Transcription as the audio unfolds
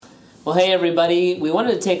Well, hey everybody, we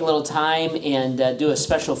wanted to take a little time and do a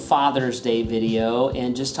special Father's Day video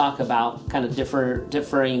and just talk about kind of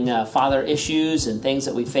differing father issues and things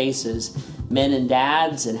that we face as men and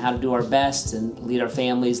dads, and how to do our best and lead our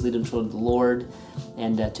families, lead them toward the Lord,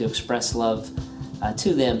 and to express love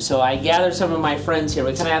to them. So I gathered some of my friends here. We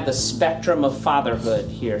kind of have the spectrum of fatherhood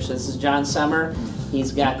here. So this is John Summer.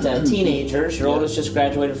 He's got teenagers. Your oldest just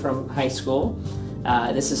graduated from high school.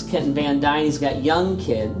 This is Kenton Van Dyne. He's got young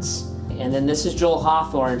kids. And then this is Joel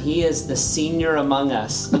Hawthorne. He is the senior among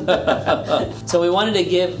us. So we wanted to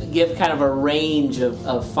give kind of a range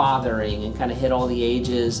of fathering and kind of hit all the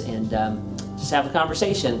ages and just have a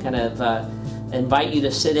conversation, kind of invite you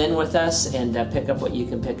to sit in with us and pick up what you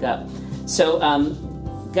can pick up. So,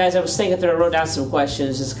 guys, I was thinking through, I wrote down some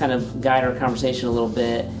questions, just kind of guide our conversation a little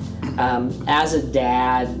bit. As a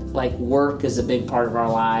dad, like, work is a big part of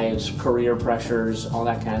our lives, career pressures, all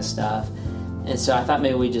that kind of stuff. And so I thought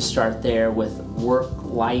maybe we'd just start there with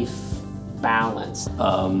work-life balance.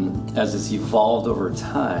 As it's evolved over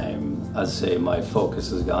time, I'd say my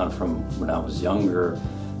focus has gone from when I was younger,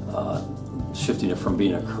 shifting it from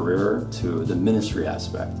being a career to the ministry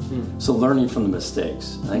aspect. So learning from the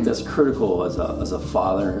mistakes. I think that's critical as a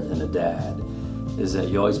father and a dad, is that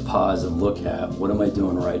you always pause and look at, what am I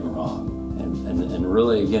doing right and wrong? And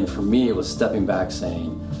really, again, for me, it was stepping back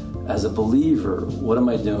saying, as a believer, what am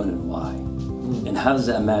I doing and why? And how does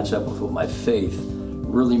that match up with what my faith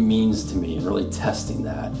really means to me, and really testing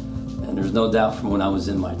that? And there's no doubt from when I was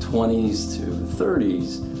in my 20s to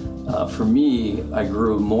 30s, for me, I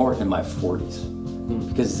grew more in my 40s.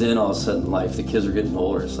 Because then all of a sudden life, the kids are getting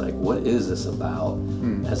older. It's like, what is this about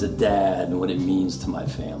as a dad and what it means to my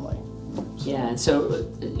family? Yeah, and so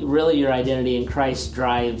really your identity in Christ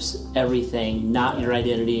drives everything, not your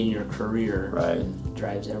identity in your career. Right.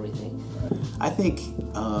 Drives everything. I think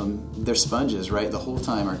they're sponges, right? The whole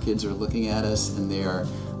time our kids are looking at us and they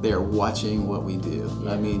are watching what we do.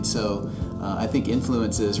 Yeah. I mean, so I think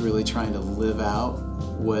influence is really trying to live out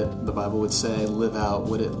what the Bible would say, live out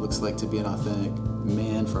what it looks like to be an authentic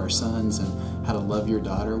man for our sons, and how to love your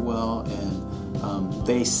daughter well. And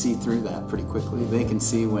they see through that pretty quickly. They can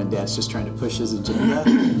see when Dad's just trying to push his agenda,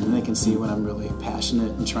 and they can see when I'm really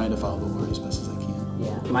passionate and trying to follow the Lord as best as I can.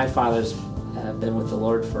 Yeah, my father's been with the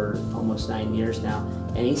Lord for almost 9 years now,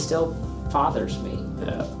 and he still fathers me.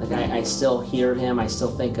 Yeah. Like I still hear him. I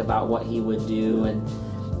still think about what he would do,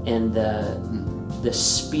 and the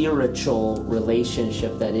spiritual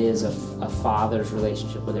relationship that is a father's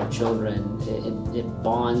relationship with their children. It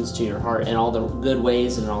bonds to your heart in all the good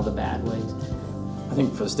ways and in all the bad ways. I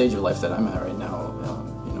think for the stage of life that I'm at right now,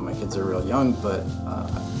 my kids are real young, but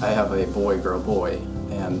I have a boy-girl boy,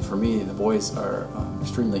 and for me, the boys are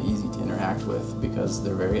extremely easy to interact with because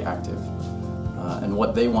they're very active, and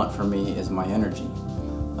what they want from me is my energy.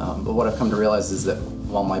 But what I've come to realize is that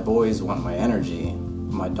while my boys want my energy,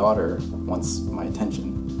 my daughter wants my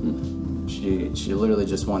attention. She literally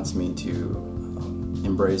just wants me to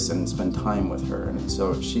embrace and spend time with her, and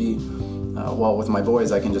so she. Well, with my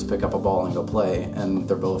boys, I can just pick up a ball and go play, and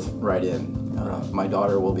they're both right in. My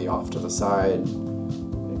daughter will be off to the side,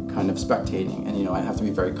 kind of spectating, and I have to be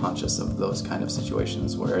very conscious of those kind of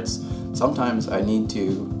situations where it's sometimes I need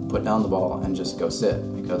to put down the ball and just go sit,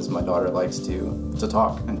 because my daughter likes to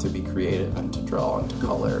talk and to be creative and to draw and to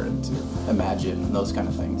color and to imagine and those kind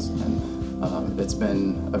of things. And it's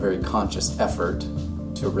been a very conscious effort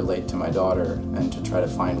to relate to my daughter and to try to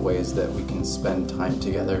find ways that we can spend time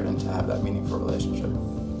together and to have that meaningful relationship.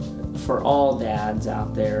 For all dads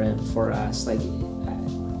out there and for us, like,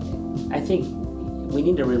 I think we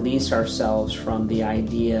need to release ourselves from the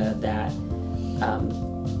idea that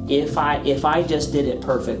if I just did it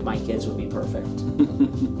perfect, my kids would be perfect.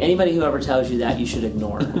 Anybody who ever tells you that, you should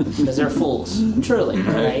ignore, because they're fools, truly,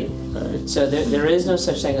 right? So there is no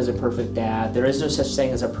such thing as a perfect dad. There is no such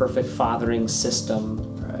thing as a perfect fathering system.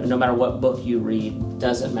 No matter what book you read,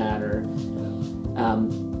 doesn't matter.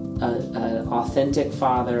 An authentic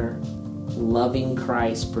father, loving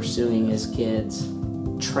Christ, pursuing his kids,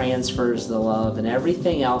 transfers the love, and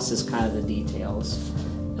everything else is kind of the details.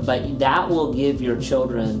 But that will give your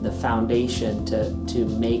children the foundation to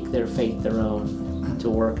make their faith their own, to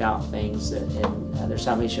work out things, and their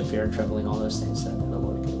salvation, fear, and trembling, all those things that the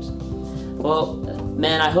Lord gives. Well,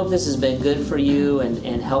 man, I hope this has been good for you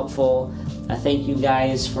and helpful. I thank you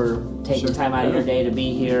guys for taking time out of your day to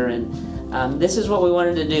be here. And this is what we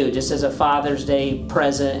wanted to do, just as a Father's Day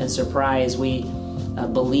present and surprise. We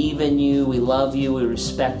believe in you, we love you, we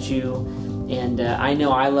respect you, And I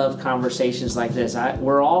know I love conversations like this.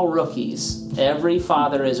 We're all rookies. Every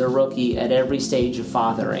father is a rookie at every stage of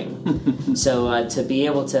fathering. So to be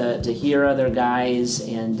able to hear other guys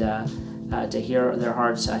and to hear their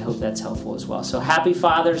hearts, I hope that's helpful as well. So happy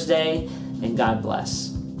Father's Day, and God bless.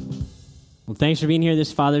 Well, thanks for being here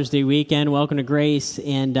this Father's Day weekend. Welcome to Grace.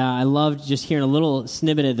 And I loved just hearing a little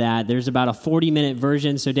snippet of that. There's about a 40-minute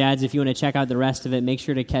version. So dads, if you want to check out the rest of it, make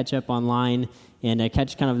sure to catch up online and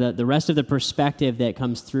catch kind of the rest of the perspective that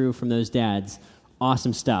comes through from those dads.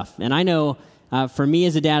 Awesome stuff. And I know for me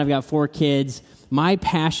as a dad, I've got 4 kids. My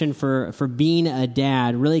passion for being a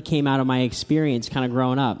dad really came out of my experience kind of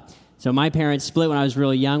growing up. So my parents split when I was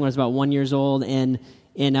really young, when I was about 1 year old, and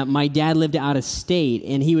my dad lived out of state,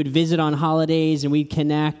 and he would visit on holidays, and we'd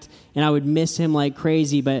connect, and I would miss him like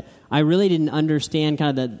crazy, but I really didn't understand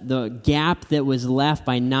kind of the gap that was left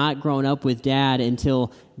by not growing up with dad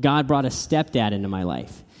until God brought a stepdad into my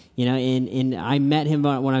life. You know, and I met him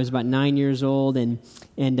when I was about 9 years old, and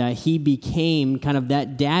he became kind of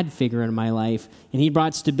that dad figure in my life, and he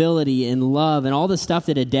brought stability and love and all the stuff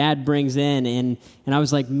that a dad brings in, and I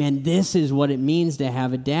was like, man, this is what it means to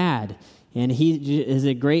have a dad. And he is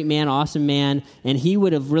a great man, awesome man, and he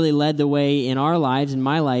would have really led the way in our lives, in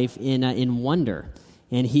my life, in wonder.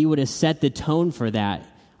 And he would have set the tone for that.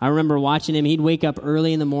 I remember watching him. He'd wake up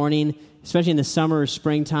early in the morning, especially in the summer or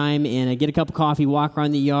springtime, and get a cup of coffee, walk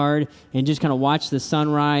around the yard, and just kind of watch the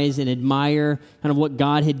sunrise and admire kind of what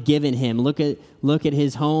God had given him. Look at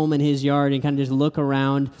his home and his yard and kind of just look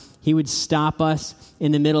around. He would stop us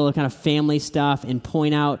in the middle of kind of family stuff and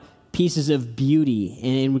point out pieces of beauty,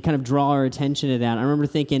 and would kind of draw our attention to that. I remember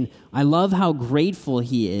thinking, I love how grateful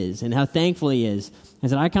he is and how thankful he is. I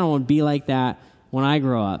said, I kind of want to be like that when I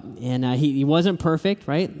grow up. And he wasn't perfect,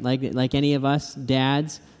 right? Like any of us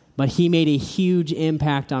dads, but he made a huge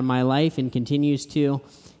impact on my life and continues to.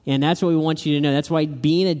 And that's what we want you to know. That's why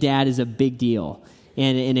being a dad is a big deal.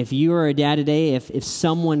 And if you are a dad today, if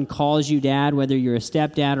someone calls you dad, whether you're a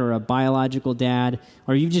stepdad or a biological dad,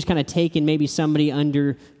 or you've just kind of taken maybe somebody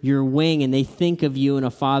under your wing and they think of you in a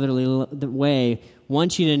fatherly way,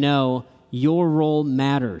 want you to know your role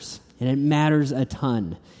matters, and it matters a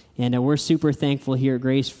ton. And we're super thankful here at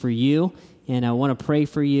Grace for you, and I want to pray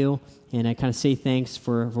for you, and I kind of say thanks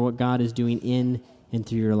for what God is doing in and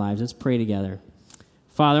through your lives. Let's pray together.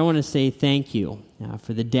 Father, I want to say thank you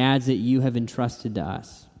for the dads that you have entrusted to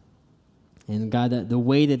us. And God, the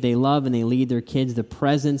way that they love and they lead their kids, the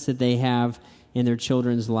presence that they have in their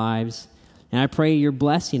children's lives. And I pray your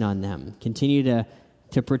blessing on them. Continue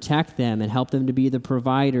to protect them and help them to be the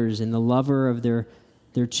providers and the lover of their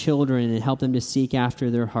children, and help them to seek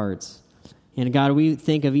after their hearts. And God, we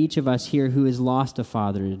think of each of us here who has lost a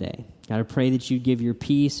father today. God, I pray that you give your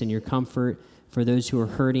peace and your comfort for those who are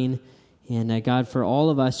hurting. And God, for all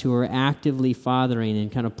of us who are actively fathering and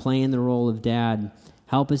kind of playing the role of dad,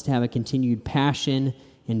 help us to have a continued passion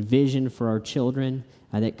and vision for our children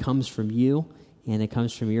that comes from you and that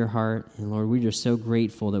comes from your heart. And Lord, we're just so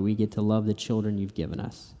grateful that we get to love the children you've given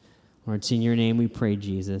us. Lord, it's in your name we pray,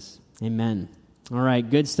 Jesus. Amen. All right,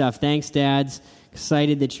 good stuff. Thanks, dads.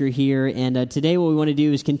 Excited that you're here. And today what we want to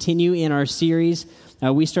do is continue in our series.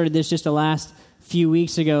 We started this just the last few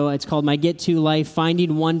weeks ago. It's called My Get To Life,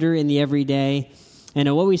 Finding Wonder in the Everyday.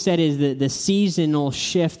 And what we said is that the seasonal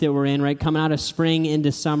shift that we're in, right, coming out of spring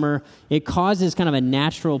into summer, it causes kind of a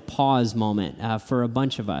natural pause moment for a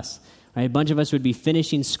bunch of us. Right? A bunch of us would be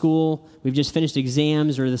finishing school. We've just finished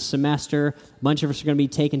exams or the semester. A bunch of us are going to be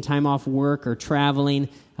taking time off work or traveling.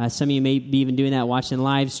 Some of you may be even doing that, watching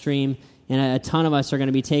live stream. And a ton of us are going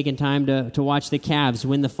to be taking time to watch the Cavs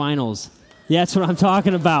win the finals. Yeah, that's what I'm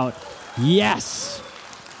talking about. Yes!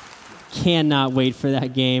 Cannot wait for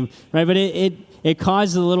that game. Right? But it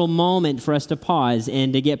causes a little moment for us to pause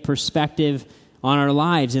and to get perspective on our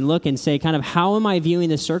lives and look and say, kind of, how am I viewing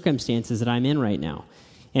the circumstances that I'm in right now?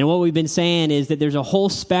 And what we've been saying is that there's a whole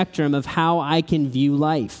spectrum of how I can view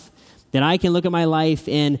life. That I can look at my life,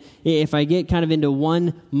 and if I get kind of into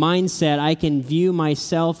one mindset, I can view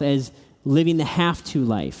myself as living the have-to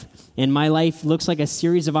life. And my life looks like a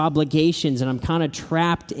series of obligations, and I'm kind of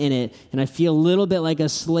trapped in it, and I feel a little bit like a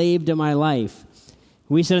slave to my life.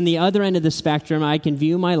 We said on the other end of the spectrum, I can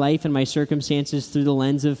view my life and my circumstances through the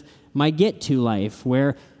lens of my get-to life,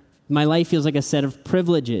 where my life feels like a set of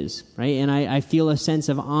privileges, right? And I feel a sense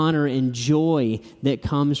of honor and joy that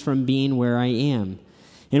comes from being where I am.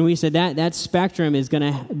 And we said that spectrum is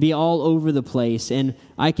going to be all over the place, and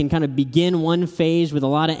I can kind of begin one phase with a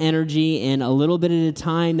lot of energy, and a little bit at a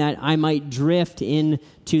time that I might drift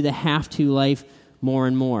into the have-to life more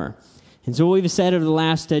and more. And so what we've said over the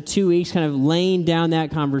last 2 weeks, kind of laying down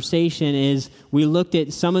that conversation, is we looked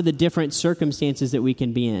at some of the different circumstances that we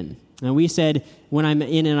can be in. And we said when I'm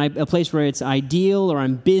in a place where it's ideal or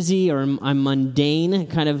I'm busy or I'm mundane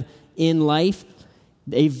kind of in life,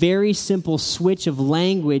 a very simple switch of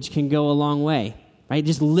language can go a long way, right?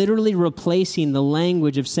 Just literally replacing the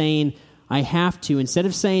language of saying, I have to, instead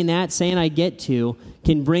of saying that, saying I get to,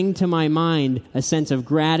 can bring to my mind a sense of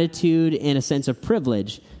gratitude and a sense of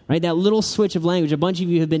privilege, right? That little switch of language, a bunch of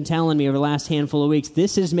you have been telling me over the last handful of weeks,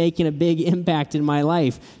 this is making a big impact in my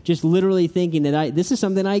life, just literally thinking that this is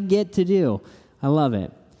something I get to do. I love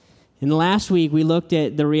it. And last week, we looked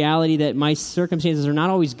at the reality that my circumstances are not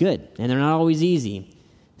always good, and they're not always easy.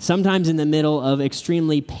 Sometimes in the middle of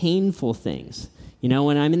extremely painful things. You know,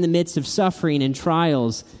 when I'm in the midst of suffering and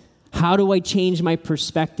trials, how do I change my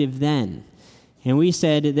perspective then? And we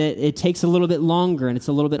said that it takes a little bit longer and it's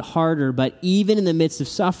a little bit harder, but even in the midst of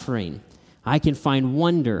suffering, I can find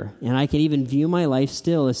wonder, and I can even view my life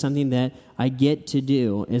still as something that I get to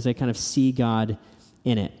do as I kind of see God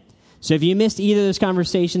in it. So if you missed either of those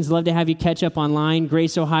conversations, I'd love to have you catch up online,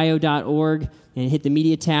 graceohio.org, and hit the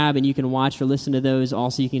media tab, and you can watch or listen to those.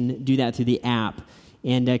 Also, you can do that through the app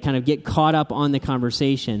and kind of get caught up on the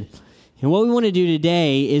conversation. And what we want to do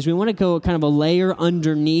today is we want to go kind of a layer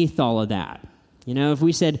underneath all of that. You know, if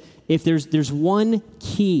we said, if there's one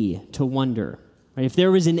key to wonder, right? If there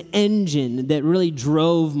was an engine that really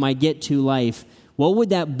drove my get-to life, what would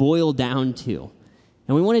that boil down to?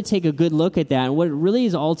 And we want to take a good look at that. And what it really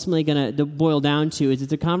is ultimately going to boil down to is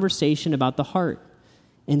it's a conversation about the heart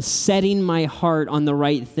and setting my heart on the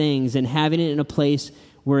right things and having it in a place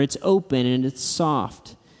where it's open and it's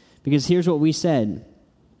soft. Because here's what we said.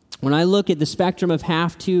 When I look at the spectrum of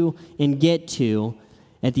have to and get to,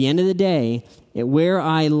 at the end of the day, where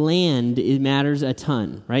I land, it matters a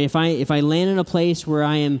ton, right? If I land in a place where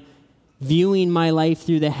I am viewing my life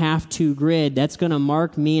through the have to grid, that's going to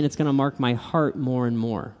mark me and it's going to mark my heart more and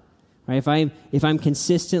more, right? If I'm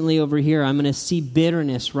consistently over here, I'm going to see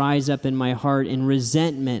bitterness rise up in my heart and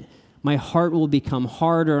resentment. My heart will become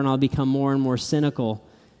harder and I'll become more and more cynical.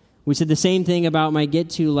 We said the same thing about my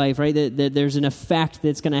get-to life, right? That there's an effect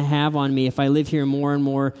that's going to have on me if I live here more and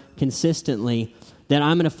more consistently, that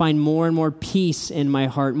I'm going to find more and more peace in my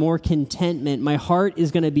heart, more contentment. My heart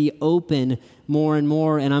is going to be open more and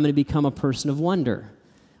more, and I'm going to become a person of wonder.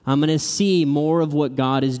 I'm going to see more of what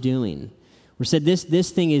God is doing. We said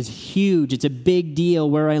this thing is huge. It's a big deal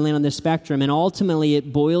where I land on the spectrum, and ultimately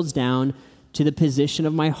it boils down to the position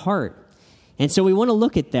of my heart. And so we want to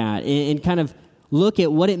look at that and kind of look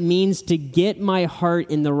at what it means to get my heart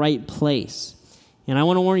in the right place. And I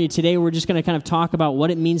want to warn you, today we're just going to kind of talk about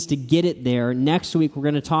what it means to get it there. Next week, we're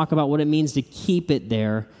going to talk about what it means to keep it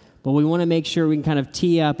there. But we want to make sure we can kind of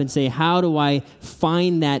tee up and say, how do I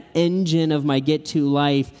find that engine of my get-to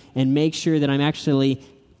life and make sure that I'm actually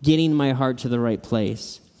getting my heart to the right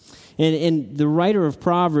place? And the writer of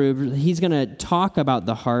Proverbs, he's going to talk about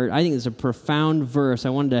the heart. I think it's a profound verse. I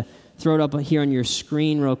wanted to throw it up here on your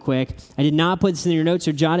screen real quick. I did not put this in your notes,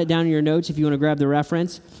 so jot it down in your notes if you want to grab the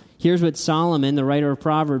reference. Here's what Solomon, the writer of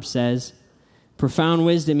Proverbs, says. Profound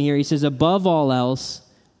wisdom here. He says, above all else,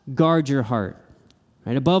 guard your heart.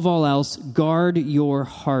 Right? Above all else, guard your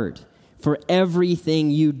heart, for everything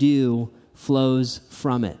you do flows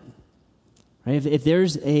from it. Right? If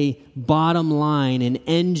there's a bottom line, an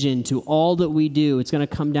engine to all that we do, it's going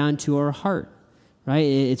to come down to our heart. Right?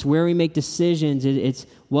 It's where we make decisions. It's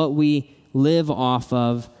what we live off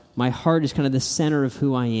of. My heart is kind of the center of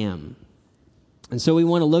who I am. And so we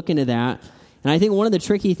want to look into that. And I think one of the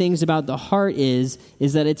tricky things about the heart is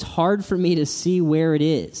that it's hard for me to see where it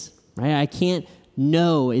is. Right? I can't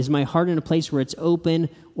know, is my heart in a place where it's open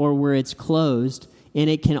or where it's closed? And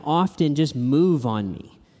it can often just move on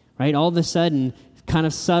me. Right? All of a sudden, kind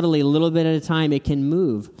of subtly, a little bit at a time, it can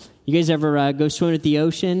move. You guys ever go swimming at the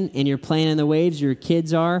ocean and you're playing in the waves, your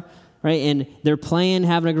kids are, right? And they're playing,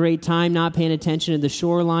 having a great time, not paying attention to the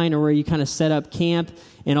shoreline or where you kind of set up camp.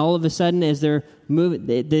 And all of a sudden, as they're moving,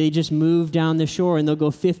 they just move down the shore and they'll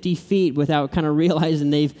go 50 feet without kind of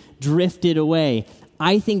realizing they've drifted away.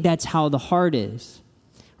 I think that's how the heart is,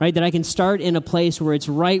 right? That I can start in a place where it's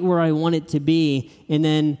right where I want it to be, and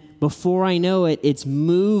then before I know it, it's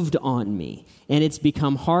moved on me. And it's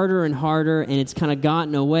become harder and harder, and it's kind of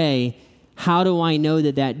gotten away. How do I know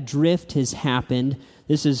that drift has happened?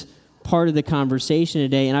 This is part of the conversation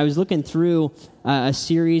today. And I was looking through a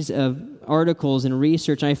series of articles and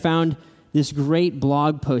research, and I found this great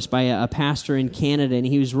blog post by a pastor in Canada, and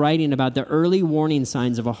he was writing about the early warning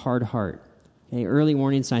signs of a hard heart. Okay, early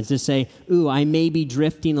warning signs to say, ooh, I may be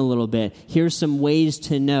drifting a little bit. Here's some ways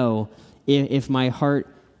to know if my heart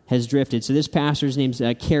has drifted. So this pastor's name's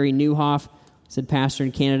Carey Nieuwhof, said pastor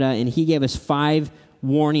in Canada, and he gave us 5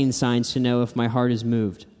 warning signs to know if my heart is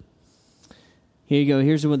moved. Here you go.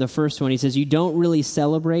 Here's the first one. He says, you don't really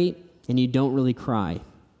celebrate and you don't really cry. You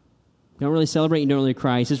don't really celebrate, you don't really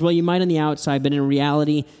cry. He says, well, you might on the outside, but in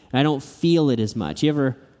reality, I don't feel it as much. You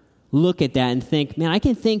ever look at that and think, man, I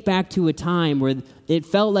can think back to a time where it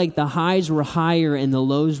felt like the highs were higher and the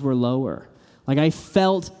lows were lower. Like I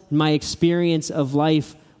felt my experience of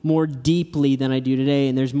life more deeply than I do today,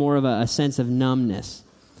 and there's more of a sense of numbness.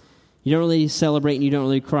 You don't really celebrate and you don't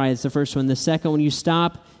really cry. It's the first one. The second one, you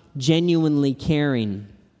stop genuinely caring.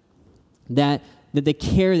 That the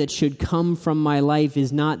care that should come from my life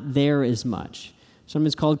is not there as much. Sometimes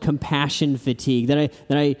it's called compassion fatigue. That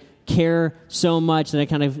I care so much that I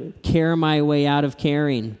kind of care my way out of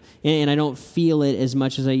caring, and I don't feel it as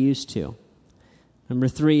much as I used to. Number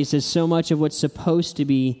 3, it says, so much of what's supposed to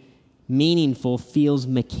be meaningful feels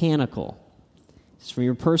mechanical. It's from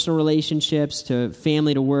your personal relationships to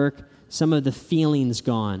family to work, some of the feeling's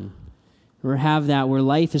gone. Or have that where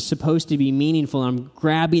life is supposed to be meaningful, and I'm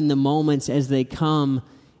grabbing the moments as they come,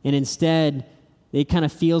 and instead it kind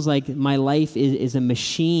of feels like my life is a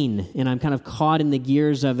machine, and I'm kind of caught in the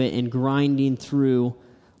gears of it and grinding through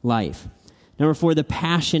life. Number 4, the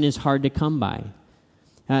passion is hard to come by.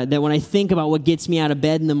 That when I think about what gets me out of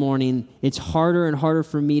bed in the morning, it's harder and harder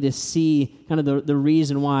for me to see kind of the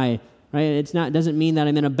reason why. Right? It doesn't mean that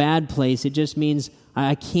I'm in a bad place. It just means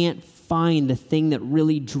I can't find the thing that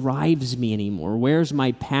really drives me anymore. Where's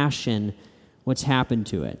my passion? What's happened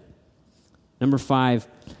to it? Number 5,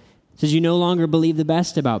 it says you no longer believe the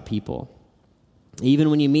best about people. Even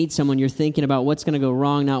when you meet someone, you're thinking about what's going to go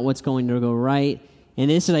wrong, not what's going to go right. And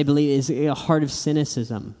this, I believe, is a heart of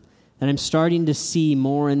cynicism. And I'm starting to see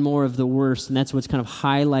more and more of the worst, and that's what's kind of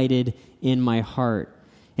highlighted in my heart.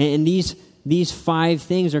 And these 5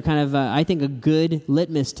 things are kind of, I think, a good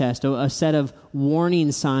litmus test, a set of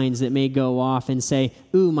warning signs that may go off and say,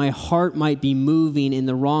 ooh, my heart might be moving in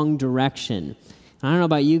the wrong direction. I don't know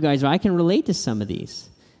about you guys, but I can relate to some of these.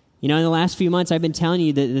 You know, in the last few months, I've been telling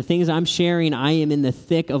you that the things I'm sharing, I am in the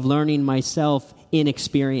thick of learning myself in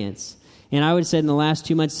experience. And I would say in the last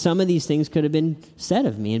 2 months, some of these things could have been said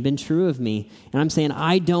of me and been true of me. And I'm saying,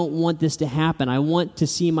 I don't want this to happen. I want to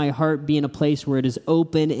see my heart be in a place where it is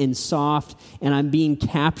open and soft, and I'm being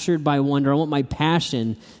captured by wonder. I want my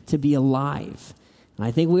passion to be alive. And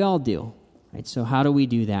I think we all do. Right? So how do we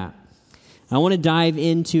do that? I want to dive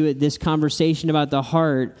into this conversation about the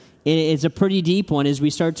heart. It's a pretty deep one as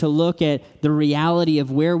we start to look at the reality of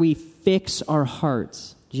where we fix our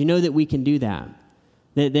hearts. Do you know that we can do that?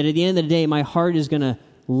 That at the end of the day, my heart is going to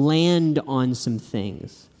land on some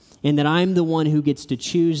things. And that I'm the one who gets to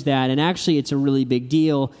choose that. And actually, it's a really big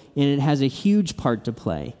deal. And it has a huge part to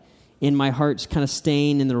play in my heart's kind of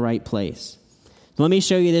staying in the right place. So let me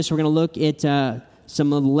show you this. We're going to look at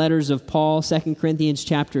some of the letters of Paul, 2 Corinthians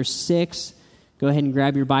chapter 6. Go ahead and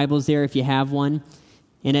grab your Bibles there if you have one.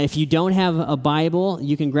 And if you don't have a Bible,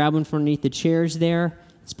 you can grab one from underneath the chairs there.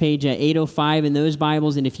 It's page 805 in those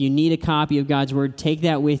Bibles, and if you need a copy of God's Word, take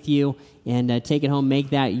that with you and take it home.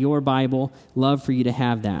 Make that your Bible. Love for you to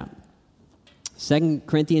have that. 2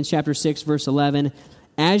 Corinthians chapter 6, verse 11.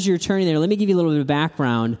 As you're turning there, let me give you a little bit of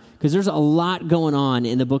background, because there's a lot going on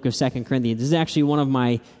in the book of 2 Corinthians. This is actually one of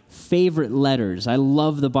my favorite letters. I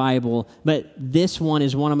love the Bible, but this one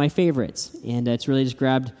is one of my favorites, and it's really just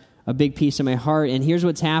grabbed a big piece of my heart. And here's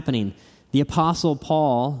what's happening. The Apostle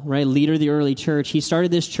Paul, right, leader of the early church, he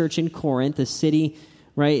started this church in Corinth, a city,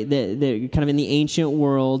 right, that kind of in the ancient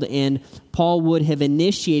world, and Paul would have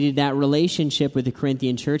initiated that relationship with the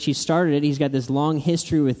Corinthian church. He started it. He's got this long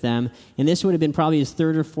history with them, and this would have been probably his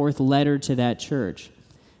 3rd or 4th letter to that church.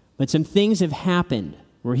 But some things have happened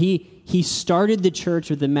where he started the church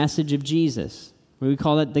with the message of Jesus. We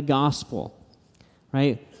call that the gospel,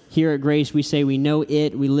 right? Here at Grace, we say we know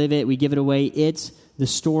it, we live it, we give it away. It's the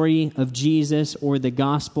story of Jesus or the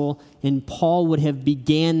gospel, and Paul would have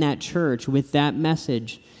began that church with that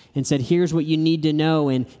message and said, here's what you need to know,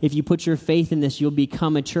 and if you put your faith in this, you'll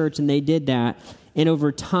become a church, and they did that. And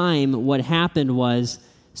over time, what happened was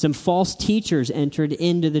some false teachers entered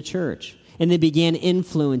into the church, and they began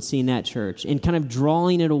influencing that church and kind of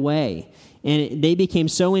drawing it away. And they became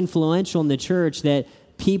so influential in the church that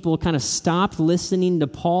people kind of stopped listening to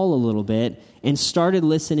Paul a little bit and started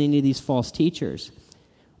listening to these false teachers.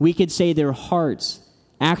 We could say their hearts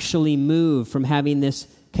actually moved from having this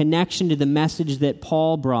connection to the message that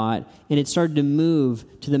Paul brought, and it started to move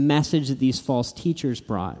to the message that these false teachers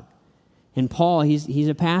brought. And Paul, he's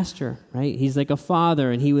a pastor, right? He's like a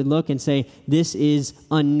father, and he would look and say, this is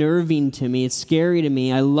unnerving to me. It's scary to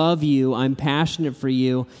me. I love you. I'm passionate for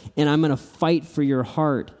you, and I'm going to fight for your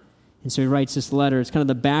heart. And so he writes this letter. It's kind of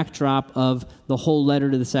the backdrop of the whole letter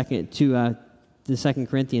to the Second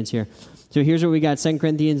Corinthians here. So here's what we got, 2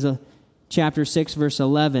 Corinthians chapter 6, verse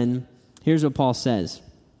 11. Here's what Paul says.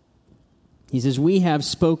 He says, we have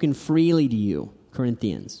spoken freely to you,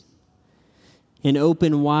 Corinthians, and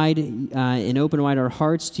open wide our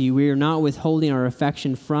hearts to you. We are not withholding our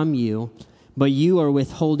affection from you, but you are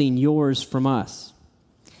withholding yours from us.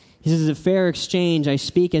 He says, a fair exchange, I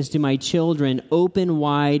speak as to my children, open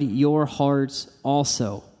wide your hearts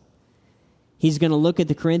also. He's going to look at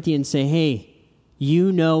the Corinthians and say, hey,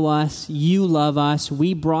 you know us, you love us,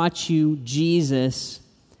 we brought you Jesus,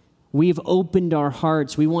 we've opened our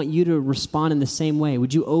hearts, we want you to respond in the same way.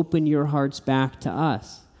 Would you open your hearts back to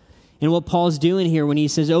us? And what Paul's doing here when he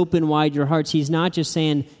says open wide your hearts, he's not just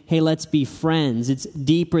saying, hey, let's be friends. It's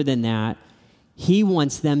deeper than that. He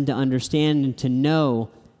wants them to understand and to know,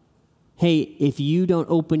 hey, if you don't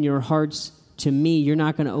open your hearts to me, you're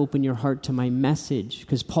not going to open your heart to my message,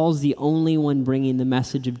 because Paul's the only one bringing the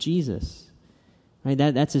message of Jesus. Right?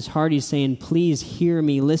 That's his heart. He's saying, please hear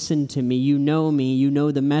me, listen to me. You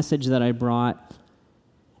know the message that I brought.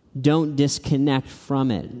 Don't disconnect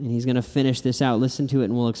from it. And he's going to finish this out. Listen to it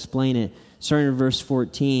and we'll explain it. Starting in verse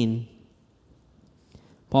 14.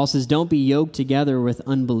 Paul says, don't be yoked together with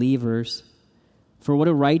unbelievers. For what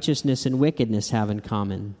do righteousness and wickedness have in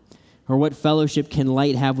common? Or what fellowship can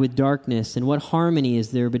light have with darkness? And what harmony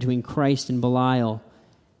is there between Christ and Belial?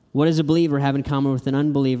 What does a believer have in common with an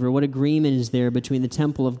unbeliever? What agreement is there between the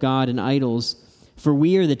temple of God and idols? For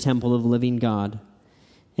we are the temple of the living God.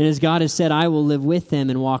 And as God has said, I will live with them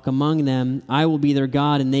and walk among them. I will be their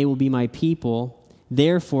God, and they will be my people.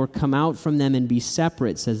 Therefore, come out from them and be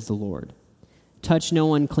separate, says the Lord. Touch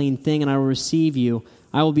no unclean thing, and I will receive you.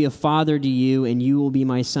 I will be a father to you, and you will be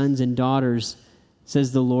my sons and daughters,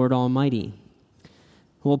 says the Lord Almighty.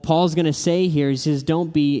 What Paul's going to say here, he says,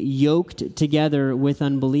 don't be yoked together with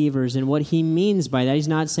unbelievers. And what he means by that, he's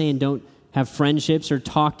not saying don't have friendships or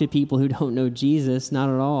talk to people who don't know Jesus, not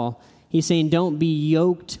at all. He's saying don't be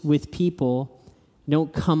yoked with people.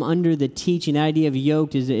 Don't come under the teaching. The idea of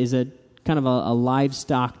yoked is a kind of a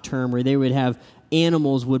livestock term where they would have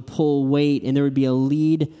animals would pull weight, and there would be a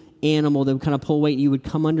lead animal that would kind of pull weight. You would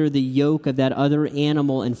come under the yoke of that other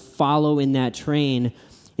animal and follow in that train.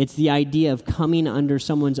 It's the idea of coming under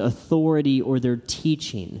someone's authority or their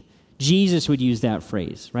teaching. Jesus would use that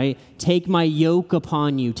phrase, right? Take my yoke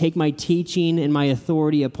upon you. Take my teaching and my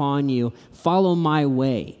authority upon you. Follow my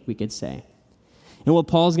way, we could say. And what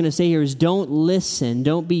Paul's going to say here is don't listen.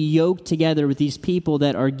 Don't be yoked together with these people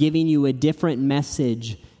that are giving you a different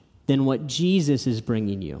message than what Jesus is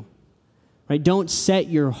bringing you. Right? Don't set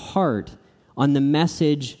your heart on the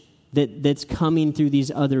message that's coming through these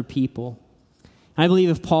other people. I believe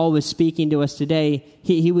if Paul was speaking to us today,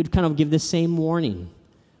 he would kind of give the same warning.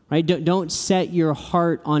 Right? Don't set your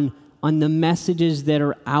heart on the messages that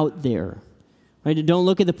are out there. Right? Don't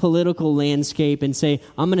look at the political landscape and say,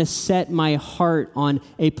 I'm going to set my heart on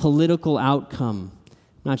a political outcome.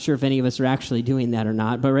 I'm not sure if any of us are actually doing that or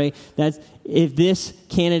not, but right, that's if this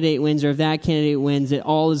candidate wins or if that candidate wins, it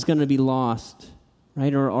all is going to be lost,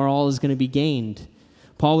 right? Or all is going to be gained.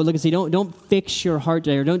 Paul would look and say, don't fix your heart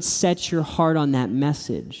there. Don't set your heart on that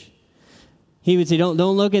message. He would say, don't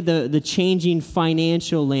look at the changing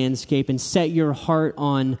financial landscape and set your heart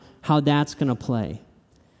on how that's going to play.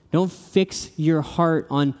 Don't fix your heart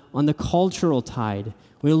on the cultural tide.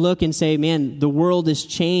 We look and say, man, the world has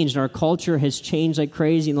changed. Our culture has changed like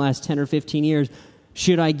crazy in the last 10 or 15 years.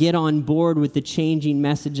 Should I get on board with the changing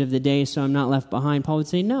message of the day so I'm not left behind? Paul would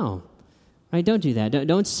say, no. Right? Don't do that.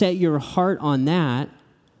 Don't set your heart on that.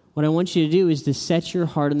 What I want you to do is to set your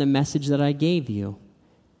heart on the message that I gave you.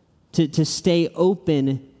 To stay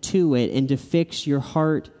open to it and to fix your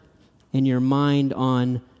heart and your mind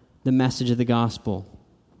on the message of the gospel.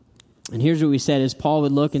 And here's what we said is Paul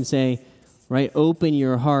would look and say, right, open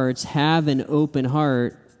your hearts, have an open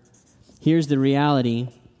heart. Here's the reality,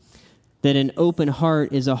 that an open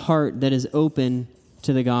heart is a heart that is open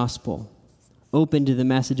to the gospel, open to the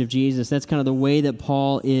message of Jesus. That's kind of the way that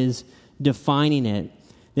Paul is defining it.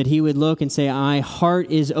 That he would look and say, my heart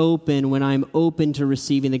is open when I'm open to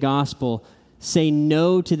receiving the gospel. Say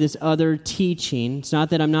no to this other teaching. It's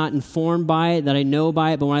not that I'm not informed by it, that I know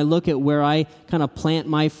by it, but when I look at where I kind of plant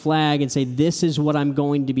my flag and say, this is what I'm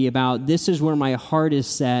going to be about, this is where my heart is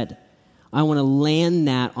set, I want to land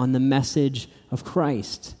that on the message of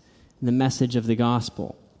Christ, the message of the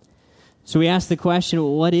gospel. So we ask the question,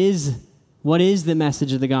 what is What is the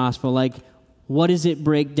message of the gospel? Like, what does it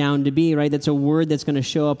break down to be, right? That's a word that's going to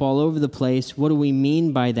show up all over the place. What do we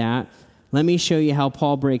mean by that? Let me show you how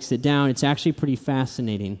Paul breaks it down. It's actually pretty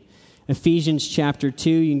fascinating. Ephesians chapter 2,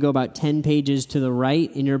 you can go about 10 pages to the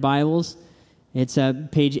right in your Bibles. It's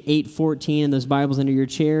page 814 in those Bibles under your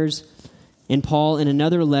chairs. And Paul, in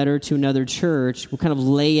another letter to another church, will kind of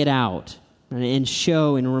lay it out and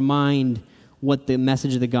show and remind what the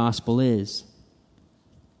message of the gospel is.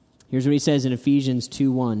 Here's what he says in Ephesians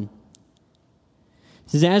 2:1.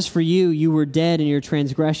 It says, "As for you, you were dead in your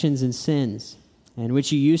transgressions and sins, in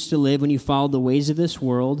which you used to live when you followed the ways of this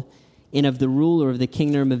world and of the ruler of the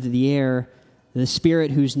kingdom of the air, the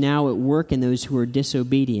spirit who's now at work in those who are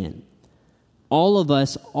disobedient. All of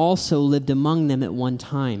us also lived among them at one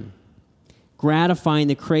time, gratifying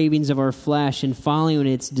the cravings of our flesh and following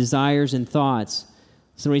its desires and thoughts."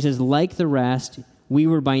 So he says, like the rest, we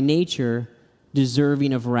were by nature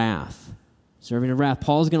deserving of wrath. Deserving of wrath.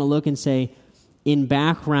 Paul's going to look and say, in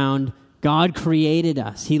background, God created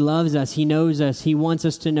us. He loves us. He knows us. He wants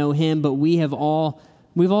us to know Him, but we've all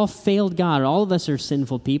failed God. All of us are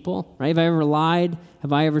sinful people, right? Have I ever lied?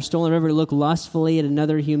 Have I ever stolen? Have I ever looked lustfully at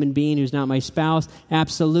another human being who's not my spouse?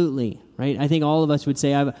 Absolutely, right? I think all of us would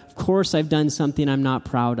say, of course I've done something I'm not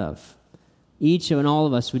proud of. Each and all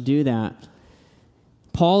of us would do that.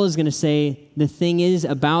 Paul is going to say the thing is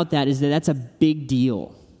about that is that that's a big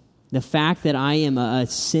deal. The fact that I am a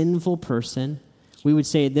sinful person, we would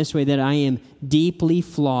say it this way, that I am deeply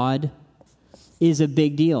flawed, is a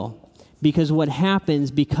big deal. Because what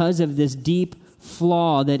happens because of this deep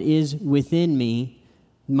flaw that is within me,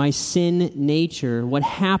 my sin nature, what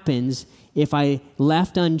happens if I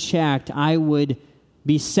left unchecked, I would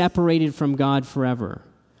be separated from God forever.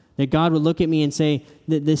 That God would look at me and say,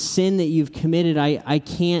 that the sin that you've committed, I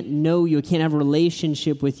can't know you, I can't have a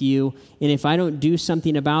relationship with you, and if I don't do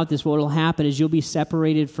something about this, what will happen is you'll be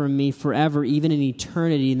separated from me forever, even in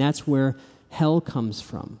eternity, and that's where hell comes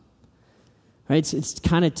from. Right? It's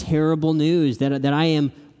kind of terrible news that I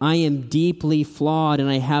am deeply flawed and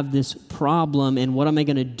I have this problem, and what am I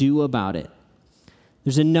going to do about it?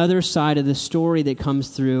 There's another side of the story that comes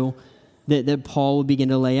through that Paul will begin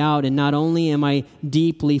to lay out, and not only am I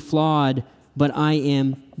deeply flawed, but I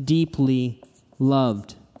am deeply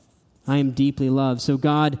loved. I am deeply loved. So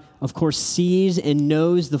God, of course, sees and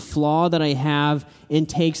knows the flaw that I have and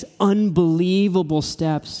takes unbelievable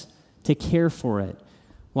steps to care for it.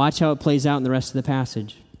 Watch how it plays out in the rest of the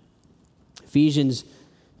passage. Ephesians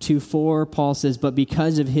 2:4, Paul says, "But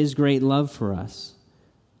because of His great love for us,"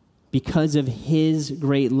 because of His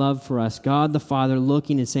great love for us, God the Father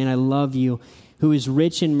looking and saying, "I love you," who is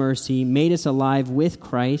rich in mercy, made us alive with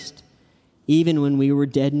Christ, even when we were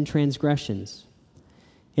dead in transgressions.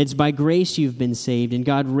 It's by grace you've been saved, and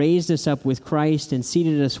God raised us up with Christ and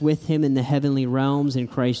seated us with Him in the heavenly realms in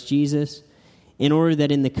Christ Jesus, in order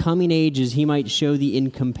that in the coming ages He might show the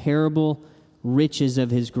incomparable riches of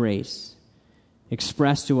His grace,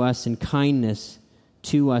 expressed to us in kindness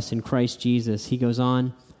to us in Christ Jesus. He goes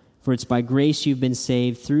on, "For it's by grace you've been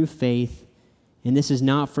saved through faith, and this is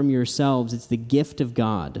not from yourselves, it's the gift of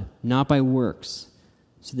God, not by works,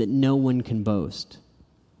 so that no one can boast."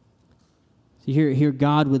 So here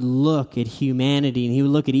God would look at humanity, and He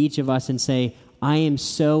would look at each of us and say, "I am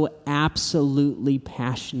so absolutely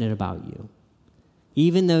passionate about you."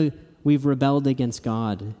 Even though we've rebelled against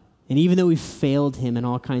God, and even though we've failed Him in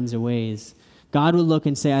all kinds of ways, God would look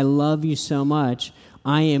and say, "I love you so much,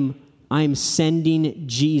 I am sending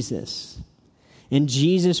Jesus." And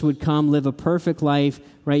Jesus would come, live a perfect life,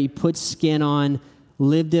 right? He put skin on,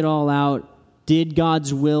 lived it all out, did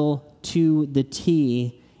God's will to the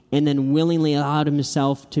T, and then willingly allowed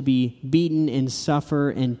Himself to be beaten and suffer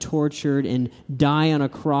and tortured and die on a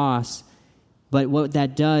cross. But what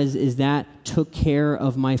that does is that took care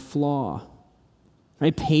of my flaw,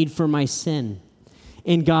 right? Paid for my sin.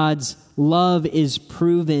 And God's love is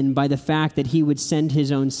proven by the fact that He would send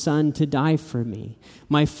His own Son to die for me.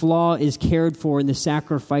 My flaw is cared for in the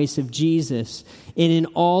sacrifice of Jesus. And in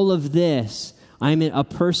all of this, I'm a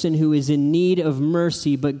person who is in need of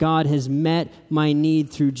mercy, but God has met my need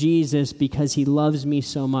through Jesus because He loves me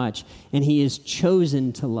so much. And He has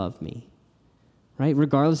chosen to love me, right?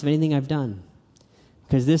 Regardless of anything I've done.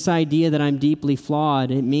 Because this idea that I'm deeply flawed,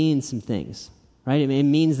 it means some things, right? It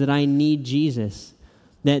means that I need Jesus.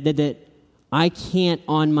 That I can't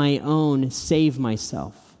on my own save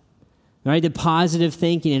myself, right? The positive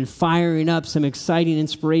thinking and firing up some exciting,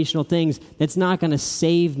 inspirational things, that's not going to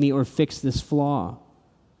save me or fix this flaw,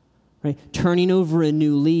 right? Turning over a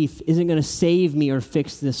new leaf isn't going to save me or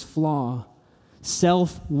fix this flaw.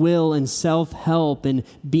 Self-will and self-help and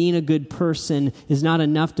being a good person is not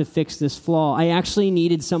enough to fix this flaw. I actually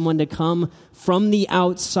needed someone to come from the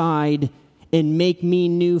outside and make me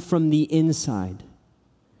new from the inside.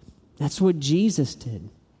 That's what Jesus did.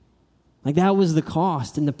 Like, that was the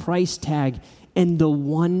cost and the price tag and the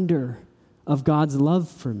wonder of God's love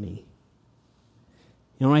for me.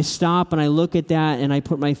 You know, when I stop and I look at that and I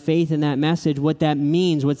put my faith in that message, what that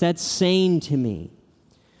means, what's that saying to me?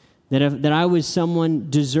 That I was someone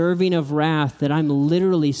deserving of wrath, that I'm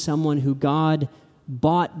literally someone who God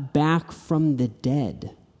bought back from the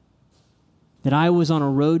dead. That I was on a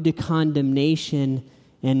road to condemnation,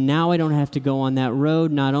 and now I don't have to go on that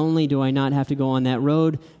road. Not only do I not have to go on that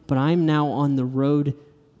road, but I'm now on the road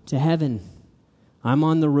to heaven. I'm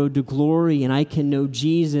on the road to glory, and I can know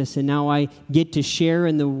Jesus, and now I get to share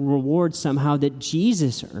in the reward somehow that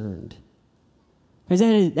Jesus earned. Because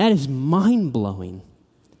that is mind-blowing.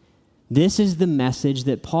 This is the message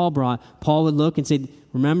that Paul brought. Paul would look and say,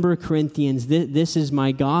 remember, Corinthians, this is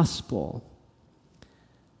my gospel.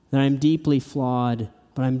 That I'm deeply flawed,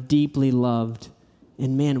 but I'm deeply loved.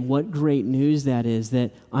 And man, what great news that is,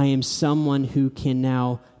 that I am someone who can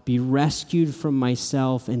now be rescued from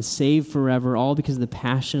myself and saved forever, all because of the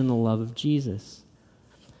passion and the love of Jesus.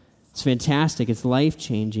 It's fantastic. It's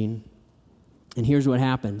life-changing. And here's what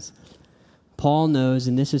happens. Paul knows,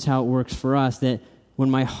 and this is how it works for us, that when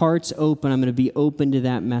my heart's open, I'm going to be open to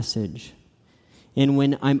that message. And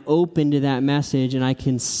when I'm open to that message and I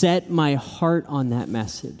can set my heart on that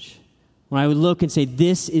message, when I would look and say,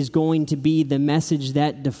 this is going to be the message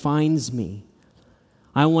that defines me.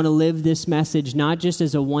 I want to live this message not just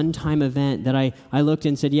as a one-time event that I looked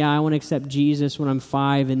and said, yeah, I want to accept Jesus when I'm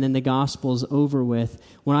 5 and then the gospel's over with.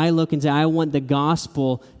 When I look and say, I want the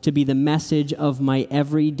gospel to be the message of my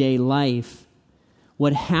everyday life,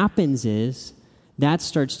 what happens is that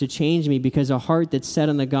starts to change me, because a heart that's set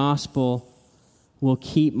on the gospel will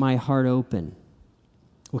keep my heart open.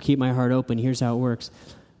 Will keep my heart open. Here's how it works.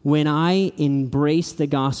 When I embrace the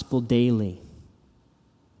gospel daily,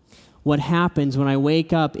 what happens when I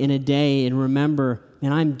wake up in a day and remember,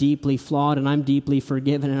 man, I'm deeply flawed and I'm deeply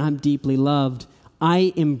forgiven and I'm deeply loved,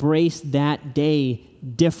 I embrace that day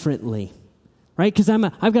differently, right? Because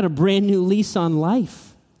I've got a brand new lease on life.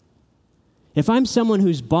 If I'm someone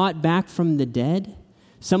who's bought back from the dead,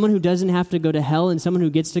 someone who doesn't have to go to hell and someone who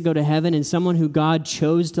gets to go to heaven and someone who God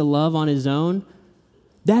chose to love on his own,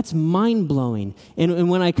 that's mind-blowing. And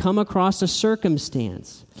when I come across a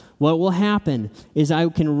circumstance, what will happen is I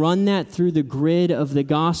can run that through the grid of the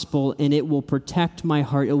gospel, and it will protect my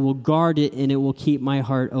heart, it will guard it, and it will keep my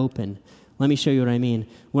heart open. Let me show you what I mean.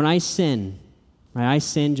 When I sin, right, I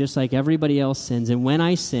sin just like everybody else sins, and when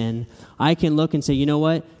I sin, I can look and say, you know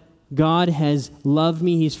what? God has loved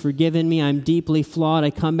me. He's forgiven me. I'm deeply flawed. I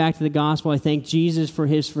come back to the gospel. I thank Jesus for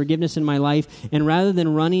his forgiveness in my life. And rather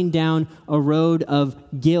than running down a road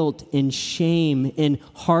of guilt and shame and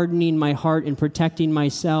hardening my heart and protecting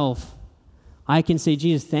myself, I can say,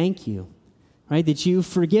 Jesus, thank you, right, that you've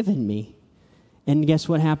forgiven me. And guess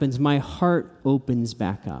what happens? My heart opens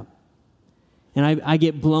back up. And I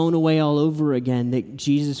get blown away all over again that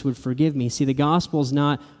Jesus would forgive me. See, the gospel's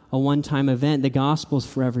not a one-time event. The gospel's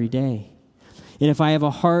for every day. And if I have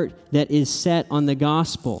a heart that is set on the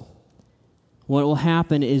gospel, what will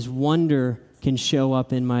happen is wonder can show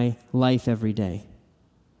up in my life every day.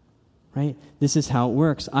 Right? This is how it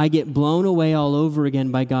works. I get blown away all over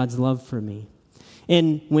again by God's love for me.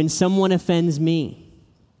 And when someone offends me,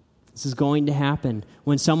 this is going to happen.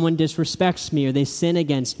 When someone disrespects me or they sin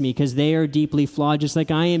against me because they are deeply flawed, just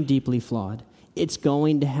like I am deeply flawed, it's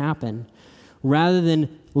going to happen. Rather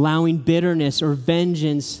than allowing bitterness or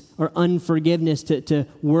vengeance or unforgiveness to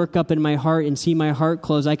work up in my heart and see my heart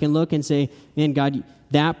close, I can look and say, man, God,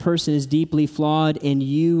 that person is deeply flawed and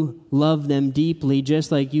you love them deeply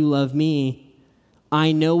just like you love me.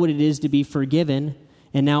 I know what it is to be forgiven,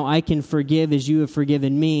 and now I can forgive as you have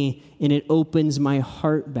forgiven me, and it opens my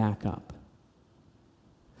heart back up.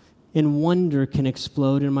 And wonder can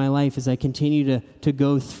explode in my life as I continue to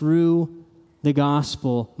go through the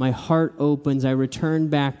gospel. My heart opens, I return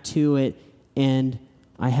back to it, and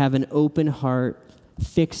I have an open heart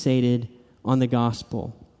fixated on the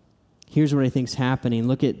gospel. Here's what I think is happening.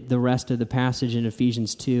 Look at the rest of the passage in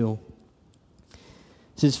Ephesians 2.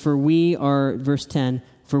 It says, verse 10,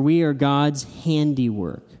 for we are God's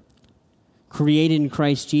handiwork, created in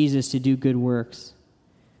Christ Jesus to do good works,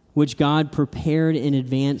 which God prepared in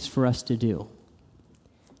advance for us to do.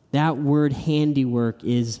 That word handiwork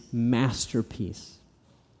is masterpiece.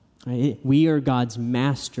 Right? We are God's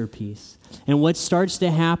masterpiece. And what starts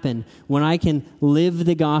to happen when I can live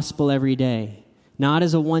the gospel every day, not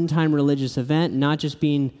as a one-time religious event, not just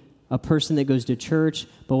being a person that goes to church,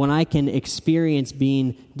 but when I can experience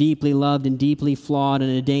being deeply loved and deeply flawed on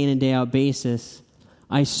a day in and day out basis,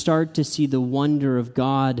 I start to see the wonder of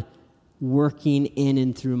God working in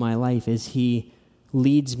and through my life as he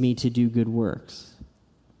leads me to do good works.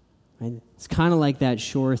 Right? It's kind of like that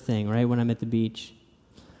shore thing, right, when I'm at the beach.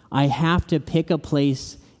 I have to pick a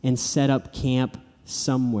place and set up camp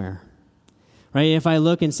somewhere. Right? If I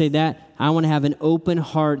look and say that, I want to have an open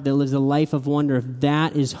heart that lives a life of wonder, if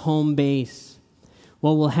that is home base,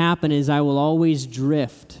 what will happen is I will always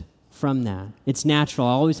drift from that. It's natural.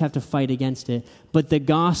 I always have to fight against it. But the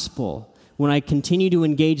gospel, when I continue to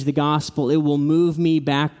engage the gospel, it will move me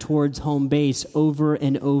back towards home base over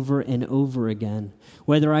and over and over again.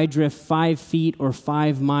 Whether I drift 5 feet or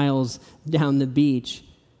 5 miles down the beach,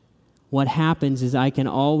 what happens is I can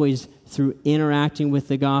always, through interacting with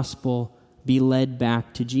the gospel, be led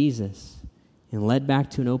back to Jesus and led back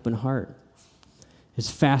to an open heart. It's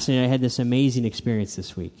fascinating. I had this amazing experience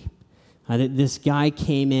this week. This guy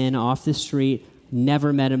came in off the street,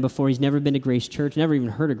 never met him before. He's never been to Grace Church, never even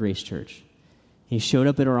heard of Grace Church. He showed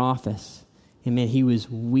up at our office, and man, he was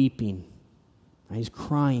weeping. He's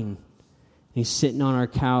crying. He's sitting on our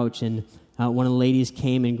couch, and one of the ladies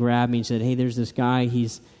came and grabbed me and said, "Hey, there's this guy.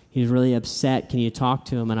 He's really upset. Can you talk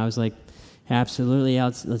to him?" And I was like, "Absolutely, yeah,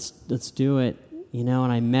 let's do it." And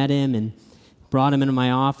I met him and brought him into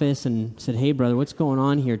my office and said, "Hey, brother, what's going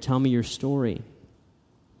on here? Tell me your story."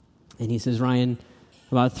 And he says, "Ryan,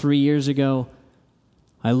 about 3 years ago,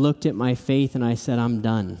 I looked at my faith and I said, I'm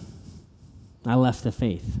done. I left the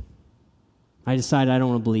faith. I decided I don't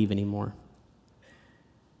want to believe anymore."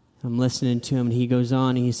 I'm listening to him, and he goes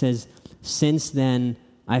on, and he says, "Since then,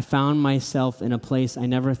 I found myself in a place I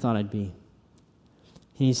never thought I'd be."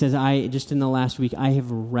 And he says, just in the last week, I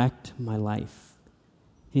have wrecked my life.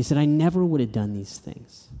 And he said, I never would have done these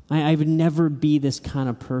things. I would never be this kind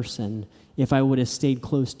of person if I would have stayed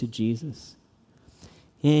close to Jesus.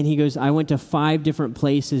 And he goes, I went to 5 different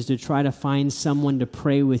places to try to find someone to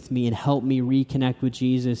pray with me and help me reconnect with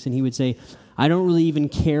Jesus. And he would say, I don't really even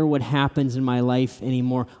care what happens in my life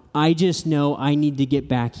anymore. I just know I need to get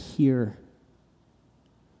back here.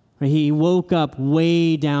 Right? He woke up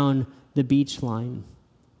way down the beach line.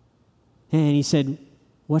 And he said,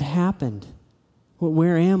 what happened?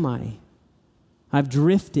 Where am I? I've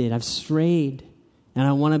drifted, I've strayed, and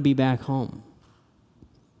I want to be back home.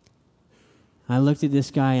 I looked at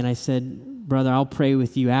this guy and I said, brother, I'll pray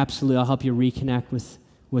with you. Absolutely, I'll help you reconnect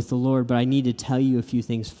with the Lord, but I need to tell you a few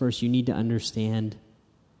things first. You need to understand,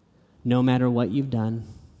 no matter what you've done,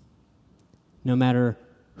 no matter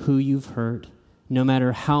who you've hurt, no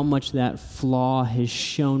matter how much that flaw has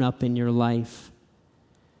shown up in your life,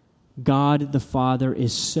 God the Father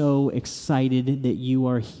is so excited that you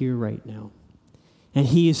are here right now. And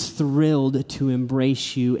he is thrilled to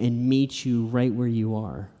embrace you and meet you right where you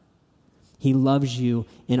are. He loves you,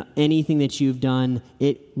 and anything that you've done,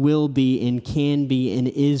 it will be and can be and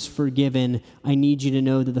is forgiven. I need you to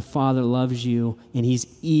know that the Father loves you, and he's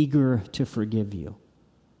eager to forgive you.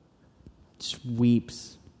 Just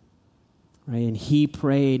weeps. Right? And he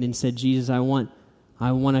prayed and said, Jesus, I want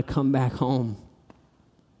to come back home.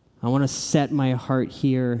 I want to set my heart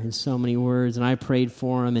here in so many words. And I prayed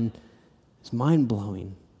for him, and it's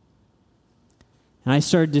mind-blowing. And I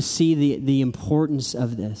started to see the importance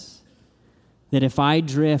of this. That if I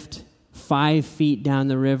drift 5 feet down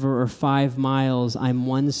the river or 5 miles, I'm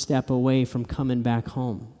one step away from coming back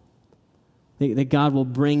home. That God will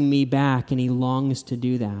bring me back, and he longs to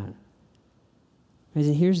do that.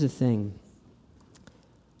 And here's the thing.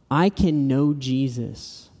 I can know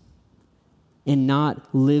Jesus and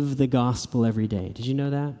not live the gospel every day. Did you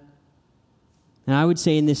know that? And I would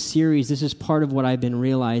say in this series, this is part of what I've been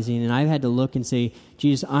realizing, and I've had to look and say,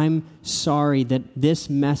 Jesus, I'm sorry that this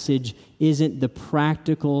message isn't the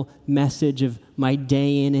practical message of my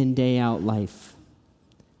day in and day out life.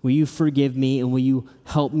 Will you forgive me, and will you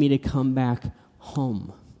help me to come back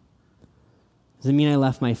home? Doesn't mean I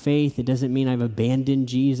left my faith. It doesn't mean I've abandoned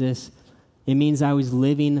Jesus. It means I was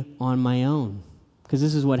living on my own. Because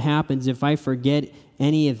this is what happens if I forget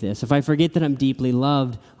any of this. If I forget that I'm deeply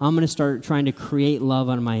loved, I'm going to start trying to create love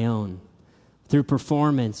on my own. Through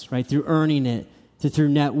performance, right? Through earning it. Through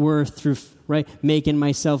net worth. Through, right? Making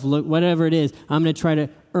myself look, whatever it is. I'm going to try to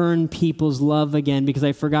earn people's love again because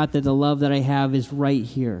I forgot that the love that I have is right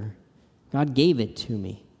here. God gave it to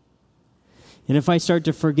me. And if I start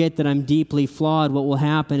to forget that I'm deeply flawed, what will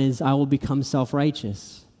happen is I will become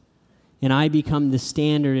self-righteous. And I become the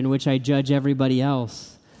standard in which I judge everybody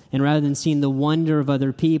else. And rather than seeing the wonder of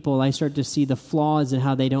other people, I start to see the flaws in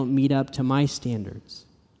how they don't meet up to my standards.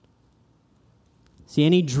 See,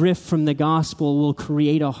 any drift from the gospel will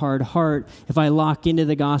create a hard heart. If I lock into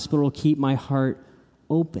the gospel, it will keep my heart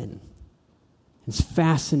open. It's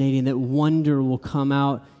fascinating that wonder will come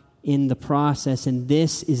out in the process, and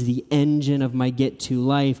this is the engine of my get-to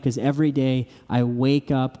life, because every day I wake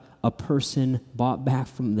up a person bought back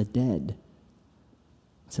from the dead.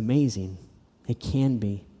 It's amazing. It can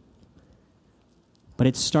be. But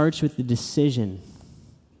it starts with the decision,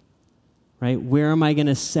 right? Where am I going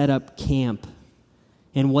to set up camp?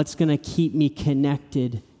 And what's going to keep me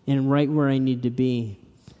connected and right where I need to be?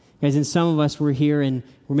 Guys, and some of us, we're here and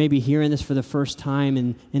we're maybe hearing this for the first time,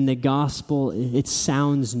 and in the gospel, it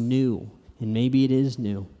sounds new, and maybe it is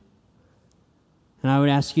new. And I would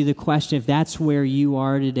ask you the question, if that's where you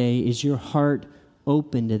are today, is your heart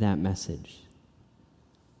open to that message?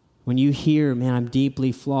 When you hear, man, I'm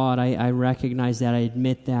deeply flawed, I recognize that, I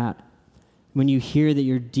admit that. When you hear that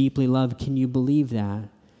you're deeply loved, can you believe that?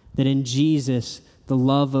 That in Jesus, the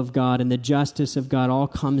love of God and the justice of God all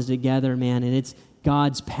comes together, man, and it's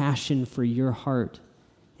God's passion for your heart,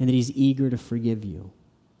 and that he's eager to forgive you.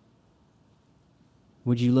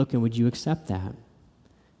 Would you look and would you accept that?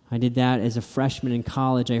 I did that as a freshman in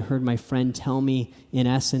college. I heard my friend tell me, in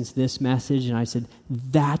essence, this message, and I said,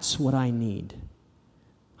 that's what I need.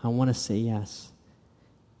 I want to say yes.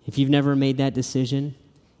 If you've never made that decision,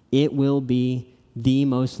 it will be the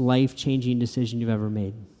most life-changing decision you've ever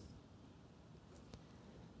made.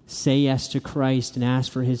 Say yes to Christ and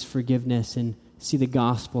ask for his forgiveness and see the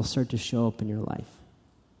gospel start to show up in your life.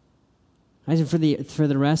 I said for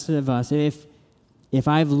the rest of us, if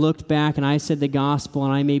I've looked back and I said the gospel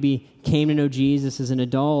and I maybe came to know Jesus as an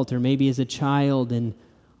adult or maybe as a child, and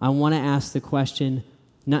I want to ask the question,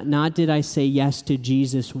 not did I say yes to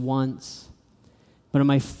Jesus once, but am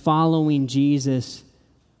I following Jesus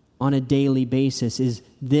on a daily basis? Is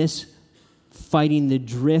this fighting the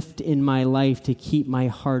drift in my life to keep my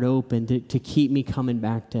heart open, to keep me coming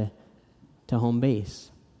back to home base?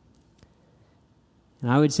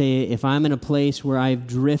 And I would say if I'm in a place where I've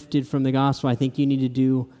drifted from the gospel, I think you need to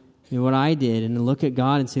do what I did and look at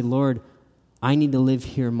God and say, Lord, I need to live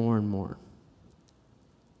here more and more.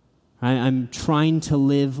 I'm trying to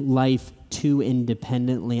live life too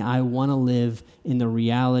independently. I want to live in the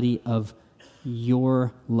reality of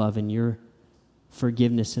your love and your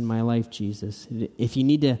forgiveness in my life, Jesus. If you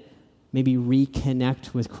need to maybe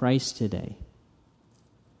reconnect with Christ today,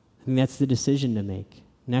 I think that's the decision to make.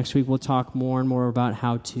 Next week we'll talk more and more about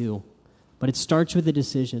how to, but it starts with a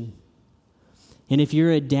decision. And if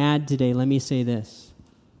you're a dad today, let me say this.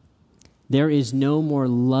 There is no more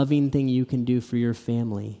loving thing you can do for your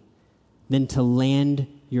family than to land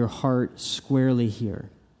your heart squarely here.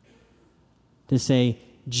 To say,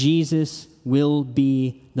 Jesus will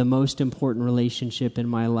be the most important relationship in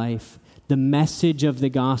my life. The message of the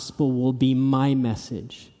gospel will be my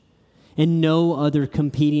message. And no other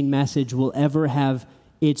competing message will ever have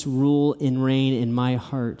its rule and reign in my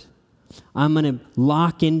heart. I'm going to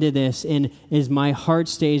lock into this, and as my heart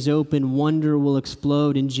stays open, wonder will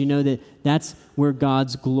explode. And you know that that's where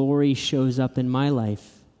God's glory shows up in my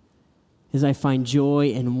life, as I find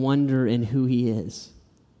joy and wonder in who he is.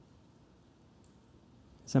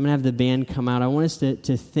 So I'm going to have the band come out. I want us to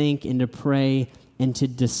think and to pray and to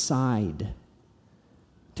decide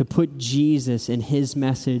to put Jesus and his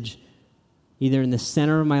message either in the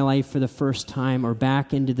center of my life for the first time or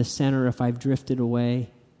back into the center if I've drifted away,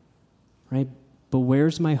 right? But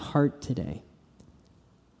where's my heart today?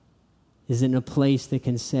 Is it in a place that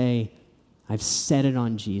can say, I've set it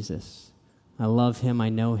on Jesus. I love him, I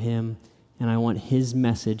know him, and I want his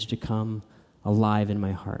message to come alive in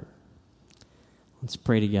my heart. Let's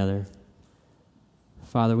pray together.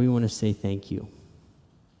 Father, we want to say thank you.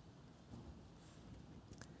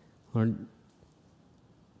 Lord,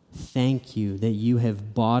 thank you that you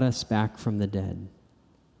have bought us back from the dead.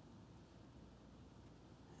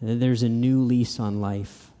 That there's a new lease on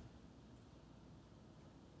life.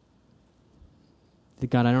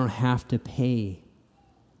 That God, I don't have to pay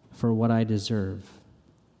for what I deserve.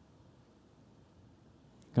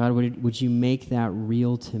 God, would you make that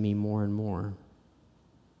real to me more and more?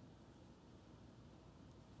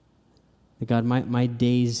 That God, my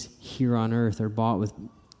days here on earth are bought with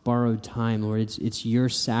borrowed time, Lord. It's your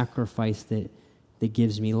sacrifice that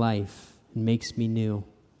gives me life and makes me new.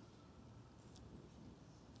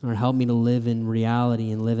 Lord, help me to live in reality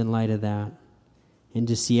and live in light of that, and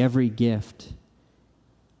to see every gift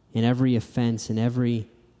and every offense and every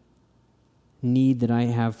need that I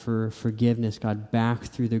have for forgiveness, God, back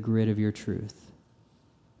through the grid of your truth.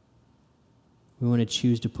 We want to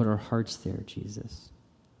choose to put our hearts there, Jesus.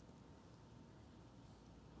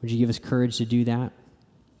 Would you give us courage to do that?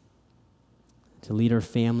 to lead our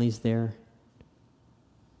families there,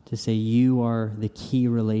 to say you are the key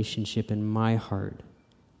relationship in my heart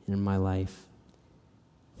and in my life.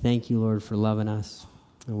 Thank you, Lord, for loving us,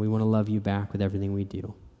 and we want to love you back with everything we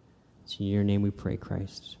do. It's in your name we pray,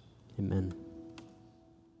 Christ. Amen.